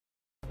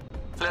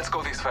Let's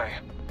go this way.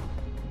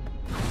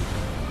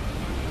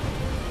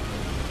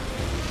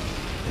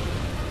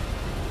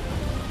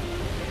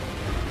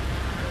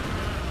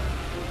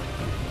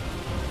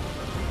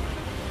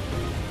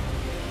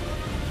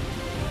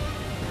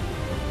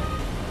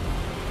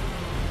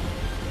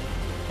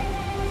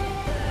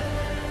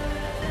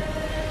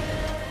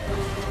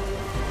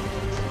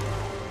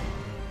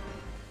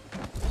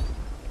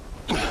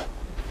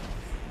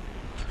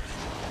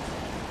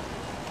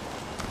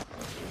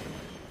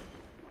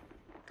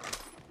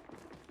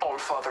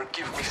 Father,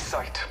 give me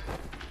sight.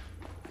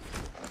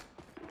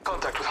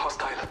 Contact with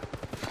hostile.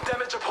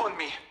 Damage upon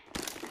me.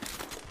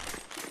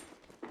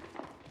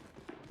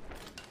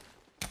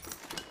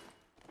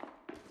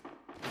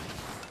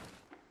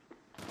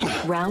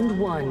 Round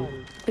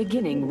 1.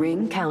 Beginning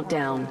ring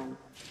countdown.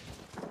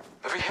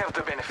 We have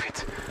the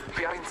benefit.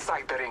 We are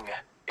inside the ring.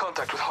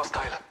 Contact with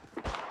hostile.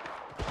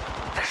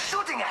 They're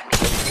shooting at me.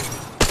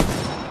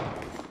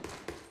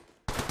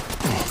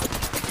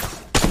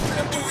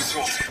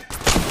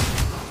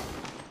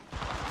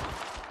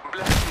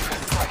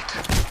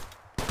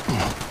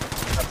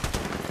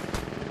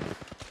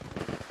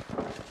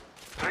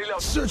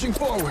 Searching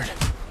forward.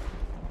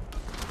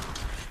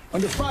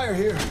 Under fire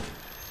here.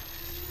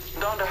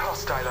 Down the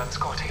hostile on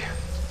Scotty.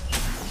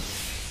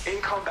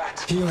 In combat.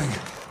 Healing.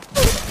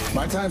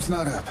 My time's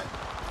not up.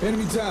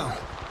 Enemy down.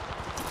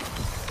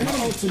 My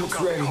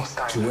ultimate's ready.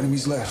 2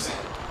 enemies left.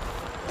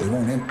 They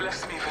won't end.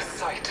 Bless me with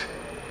sight.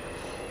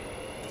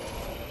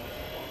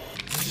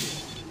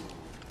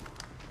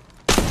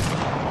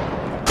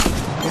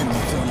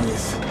 Enemy done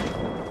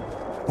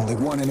with. Only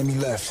 1 enemy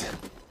left.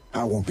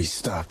 I won't be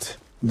stopped.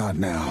 Not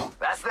now.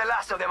 That's the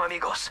last of them,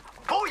 amigos.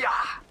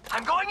 Booyah!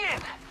 I'm going in!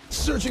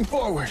 Searching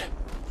forward.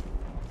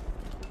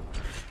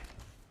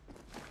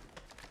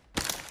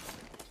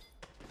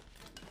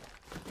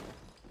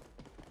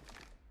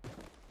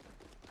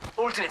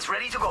 Ultimate's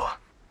ready to go.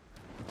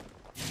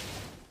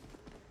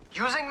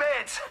 Using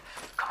meds.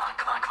 Come on,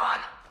 come on, come on.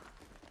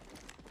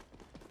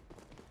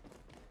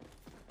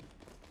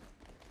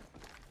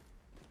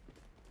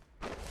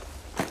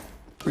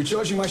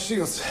 Recharging my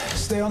shields.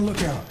 Stay on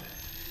lookout.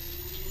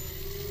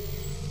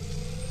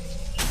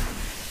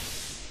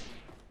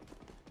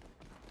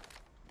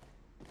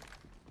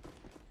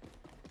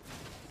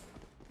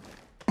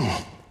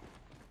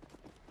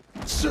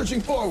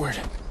 Searching forward.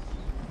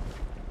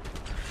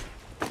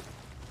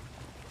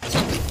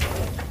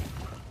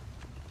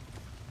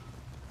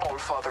 All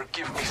Father,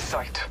 give me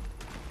sight.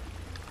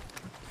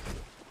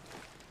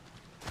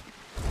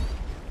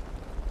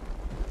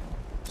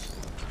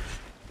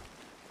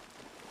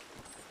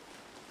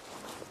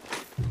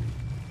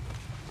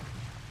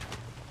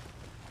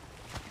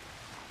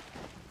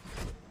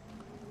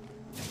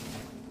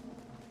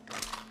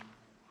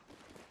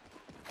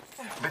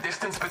 The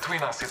distance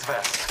between us is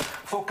vast.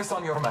 Focus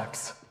on your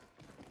maps.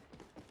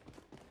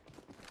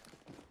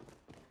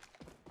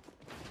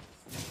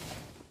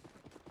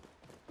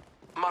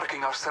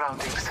 Marking our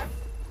surroundings.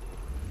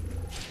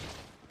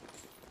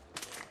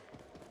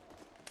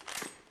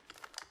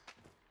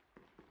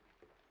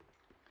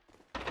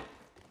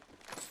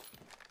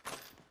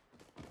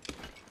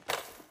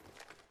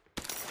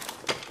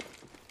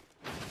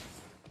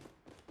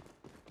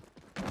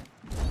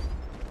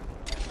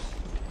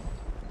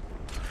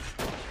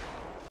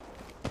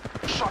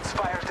 Shots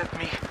fired at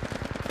me.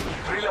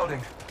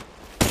 Reloading.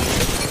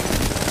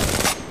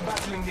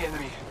 Battling the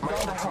enemy. My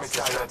ultimate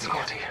is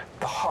ready.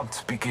 The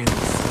hunt begins.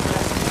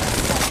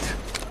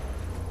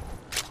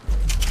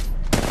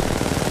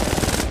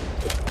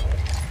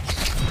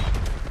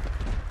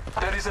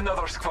 There is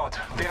another squad.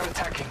 They are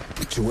attacking.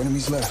 2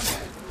 enemies left.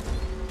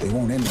 They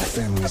won't end my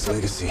family's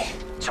legacy.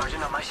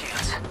 Charging on my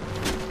shields.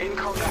 In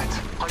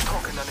combat. I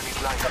talk an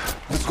enemy's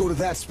life. Let's go to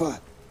that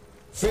spot.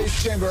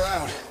 Phase chamber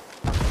out.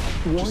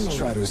 Warning. Just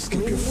try to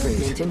escape your Movement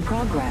fate. in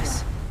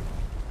progress.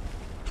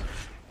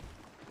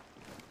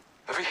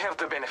 We have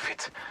the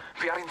benefit.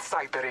 We are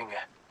inside the ring.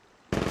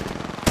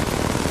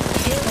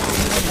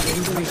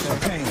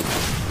 Pain.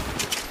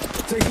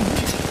 Taking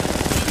heat.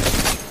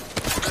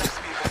 Bless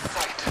me with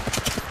sight.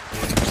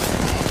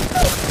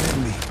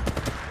 Enemy.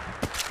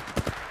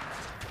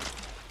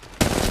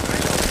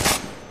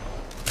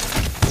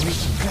 Need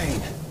some pain.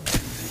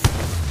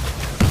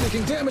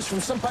 Taking damage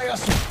from some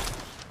payaso.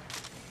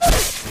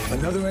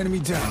 Another enemy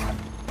down.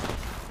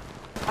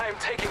 I am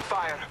taking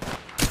fire.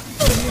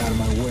 Get me out of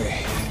my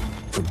way.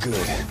 For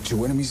good.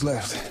 2 enemies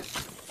left.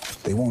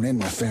 They won't end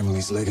my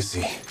family's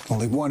legacy.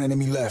 Only 1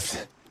 enemy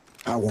left.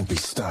 I won't be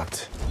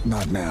stopped.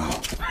 Not now.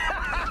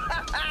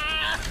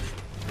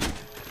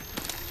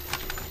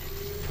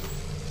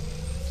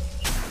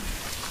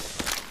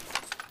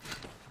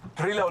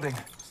 Reloading.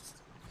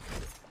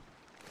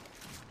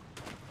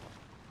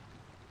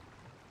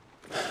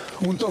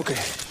 Un toque.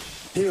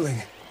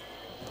 Healing.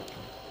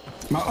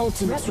 My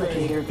ultimate's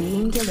ready. Replicator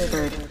being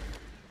delivered.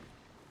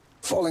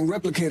 Falling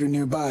replicator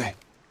nearby.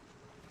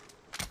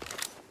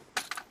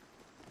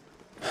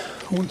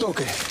 Un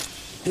toque.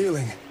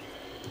 Healing.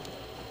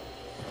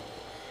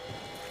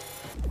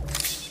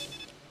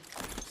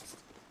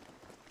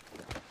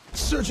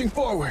 Searching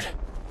forward.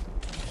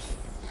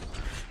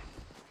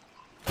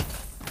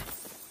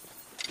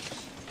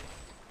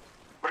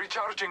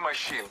 Recharging my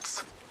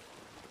shields.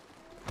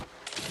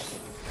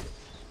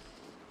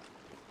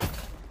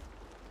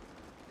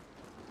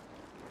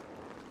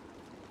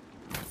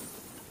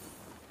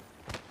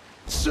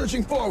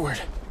 Searching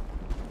forward.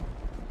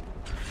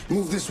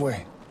 Move this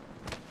way.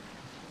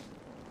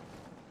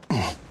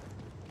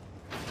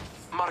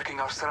 Marking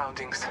our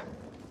surroundings.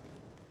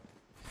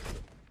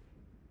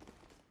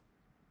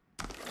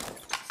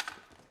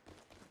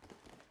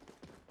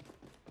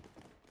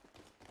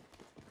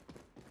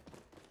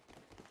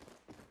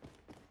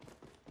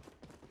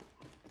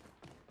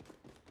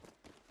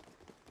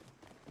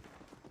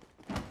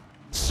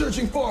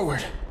 Searching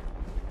forward.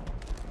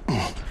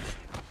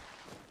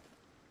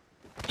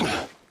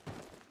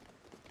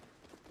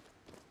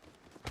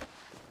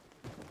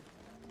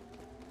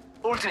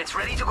 Alternates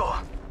ready to go.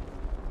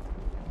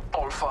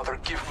 Allfather,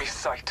 give me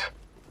sight.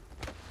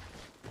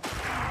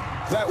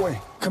 That way.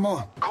 Come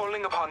on.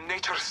 Calling upon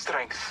nature's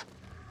strength.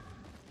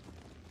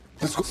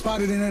 Let's go.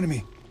 Spotted an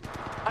enemy.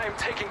 I am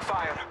taking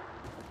fire.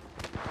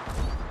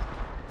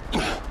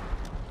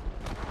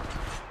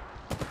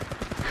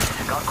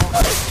 Got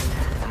company.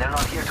 And they're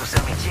not here to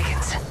sell me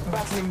chickens.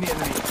 Battling the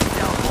enemy.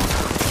 Down one.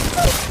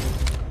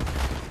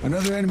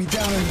 Another enemy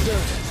down in the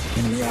dirt.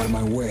 Enemy out of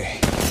my way.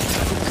 Good.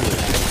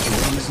 2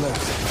 enemies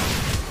left.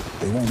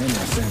 They won't end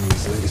my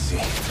family's legacy.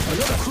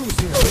 Another cruise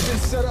here. They've been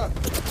set up.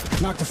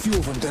 Knocked a few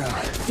of them down.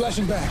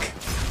 Flashing back.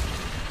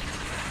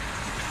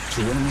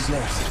 2 enemies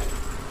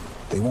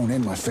left. They won't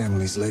end my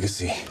family's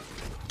legacy.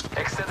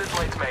 Extended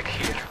light mag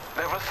here.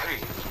 Level 3.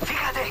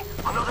 Fíjate!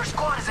 Another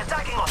squad is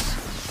attacking us!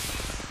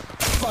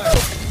 Fire!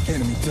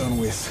 Enemy done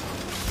with.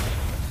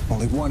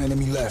 Only 1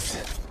 enemy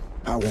left.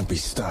 I won't be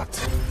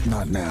stopped.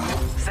 Not now.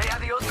 Say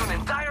adios to an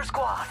entire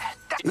squad!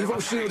 Evo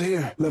shield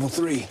here. Level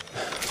 3.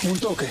 Un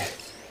toque.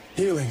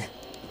 Healing.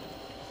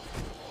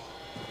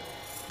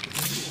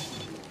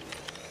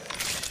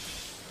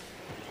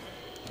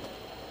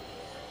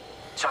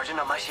 Charging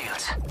up my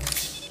shields.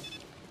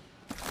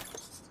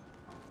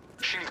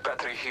 Shield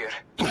battery here.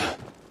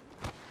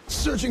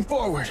 Searching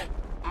forward.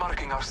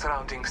 Marking our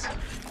surroundings.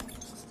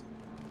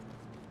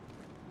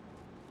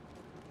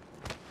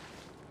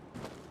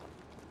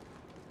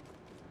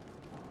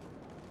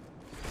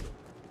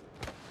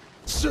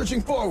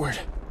 Searching forward.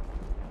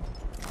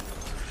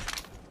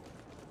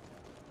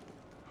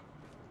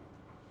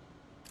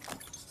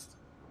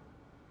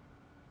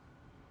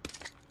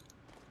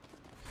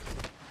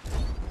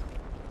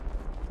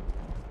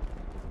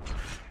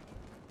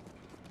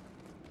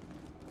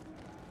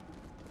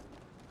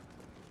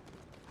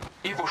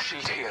 Evo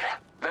shield here.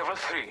 Level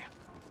 3.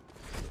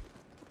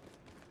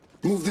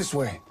 Move this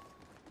way.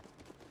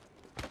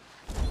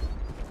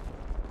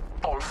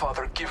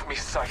 Allfather, give me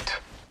sight.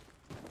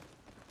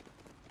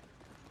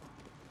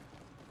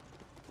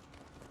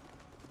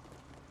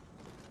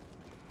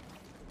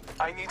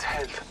 I need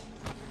help.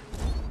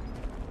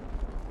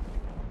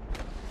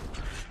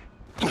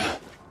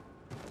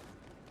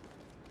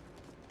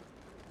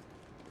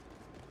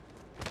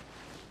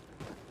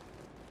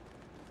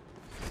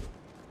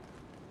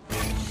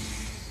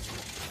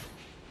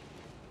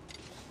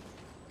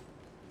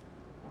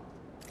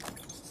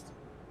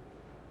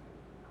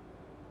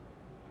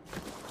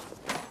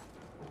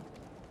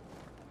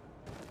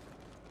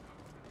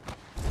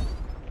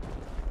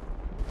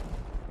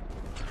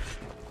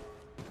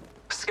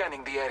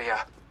 Scanning the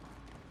area.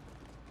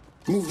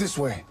 Move this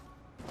way.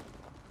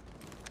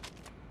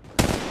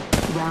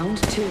 Round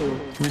 2.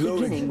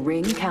 Reloading. Beginning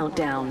ring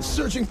countdown.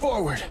 Searching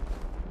forward.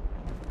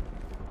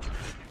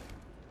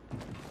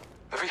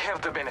 We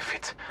have the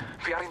benefit.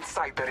 We are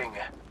inside the ring.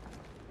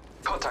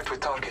 Contact with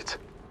target.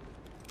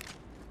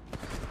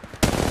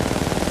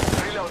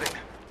 Reloading.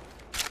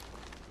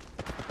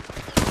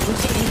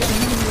 Looks like we got an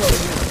enemy over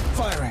here.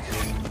 Firing.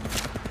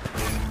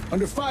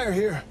 Under fire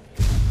here.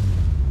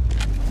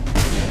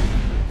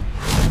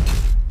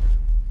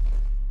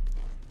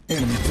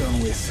 Enemy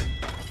done with.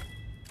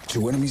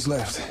 2 enemies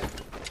left.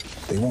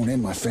 They won't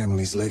end my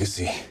family's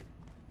legacy.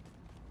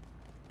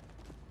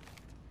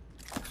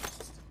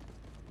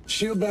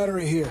 Shield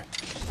battery here.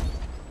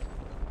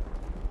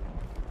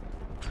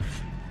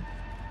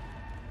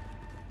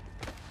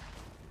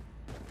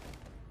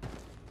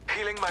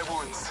 Healing my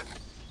wounds.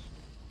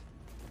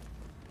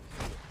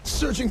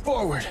 Searching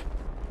forward.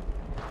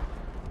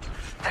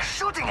 They're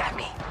shooting at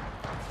me!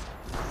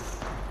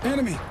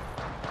 Enemy.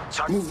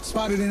 Move.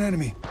 Spotted an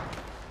enemy.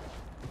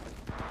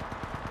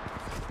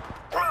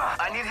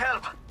 I need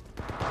help!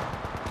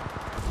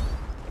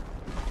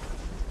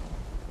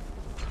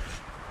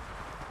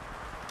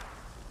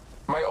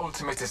 My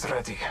ultimate is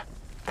ready.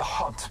 The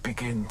hunt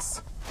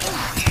begins.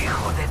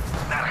 Hijo de...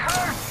 That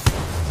hurt!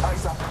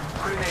 Eyes up.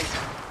 Grenade.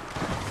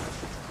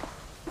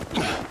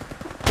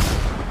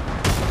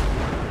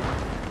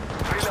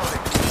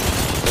 Reloading.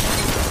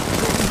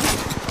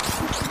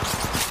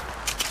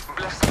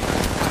 Bless me.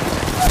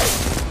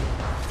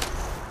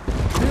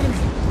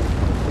 Enemy.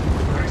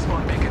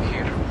 Respawn beacon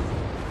here.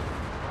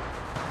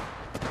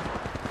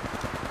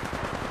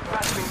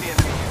 Battling the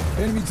enemy.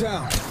 Enemy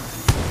down.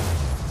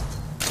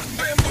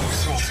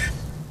 Bamboozled.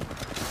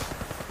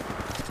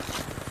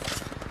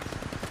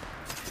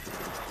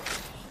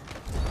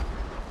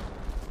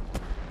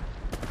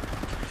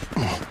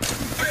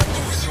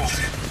 Bamboozled.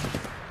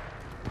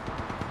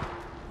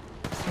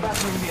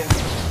 Battling the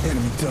enemy.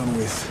 Enemy done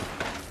with.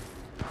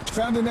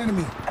 Found an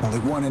enemy. Only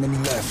one enemy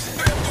left.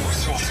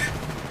 Bamboozled.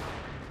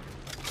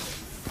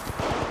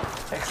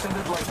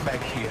 Extended light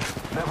mag here.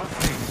 Level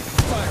 3.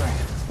 Firing.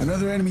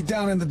 Another enemy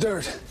down in the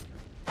dirt.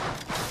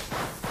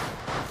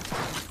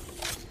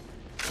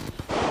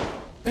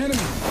 Enemy.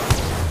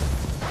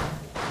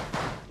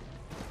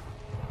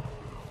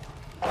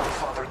 Oh,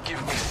 Father,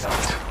 give me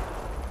sight.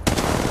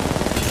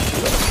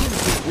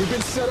 We've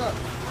been set up.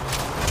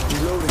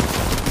 Reloading.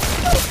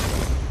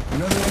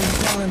 Another enemy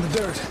down in the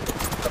dirt.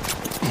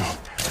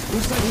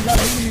 Looks like we got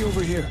an enemy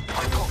over here.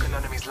 I took an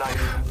enemy's life.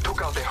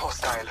 Took out a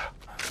hostile.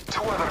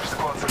 2 other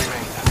squads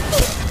remain.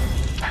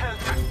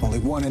 Help! Only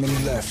one enemy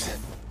left.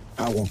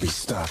 I won't be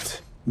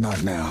stopped.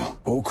 Not now.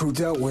 Whole crew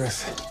dealt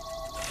with.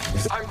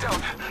 I'm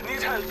down.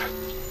 Need help.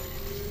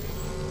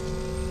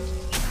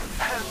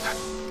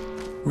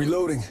 Help!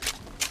 Reloading.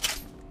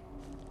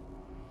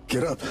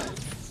 Get up.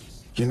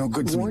 You're no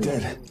good to me Warning.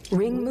 dead.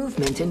 Ring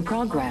movement in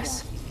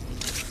progress.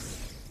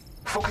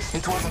 Focus.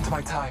 It wasn't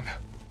my time.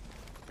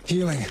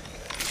 Healing.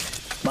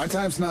 My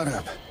time's not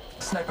up.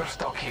 Sniper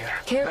stock here.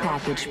 Care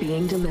package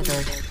being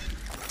delivered.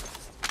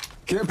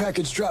 Care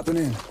package dropping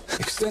in.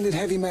 Extended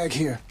heavy mag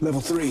here,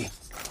 level 3.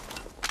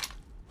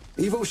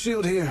 Evo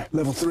shield here,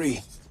 level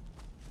 3.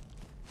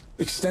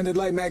 Extended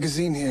light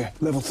magazine here,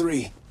 level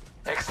 3.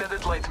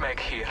 Extended light mag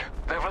here.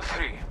 Level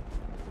 3.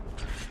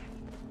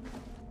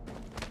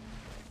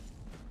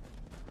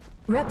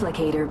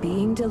 Replicator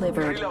being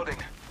delivered. Reloading.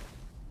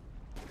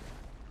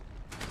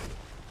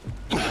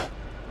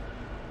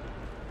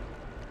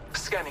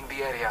 Scanning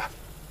the area.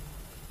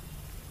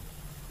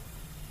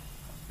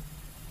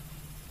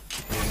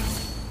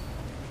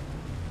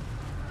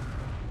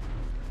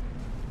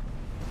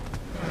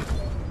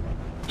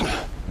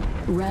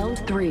 Round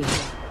 3.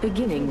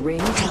 Beginning ring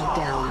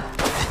countdown.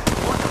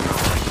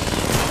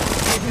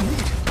 Taking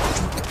heat.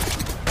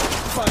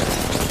 Fire.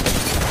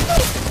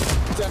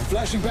 That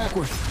flashing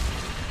backward.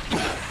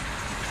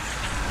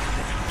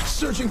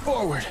 Surging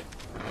forward.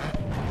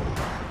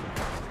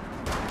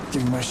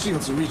 Giving my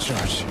shields a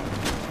recharge.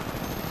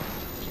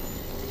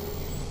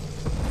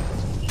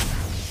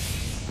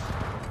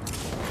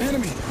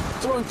 Enemy!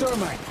 Throwing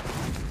thermite!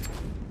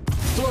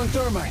 Throwing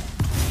thermite!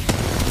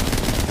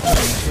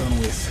 Done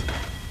with.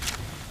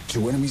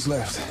 2 enemies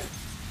left.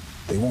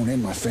 They won't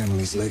end my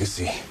family's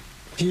legacy.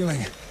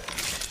 Healing.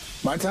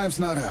 My time's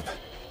not up.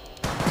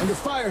 Under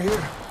fire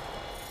here.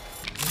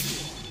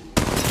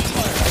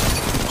 Fire.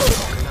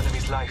 Took an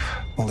enemy's life.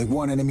 Only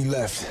one enemy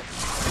left.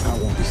 I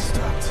won't be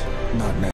stopped. Not now.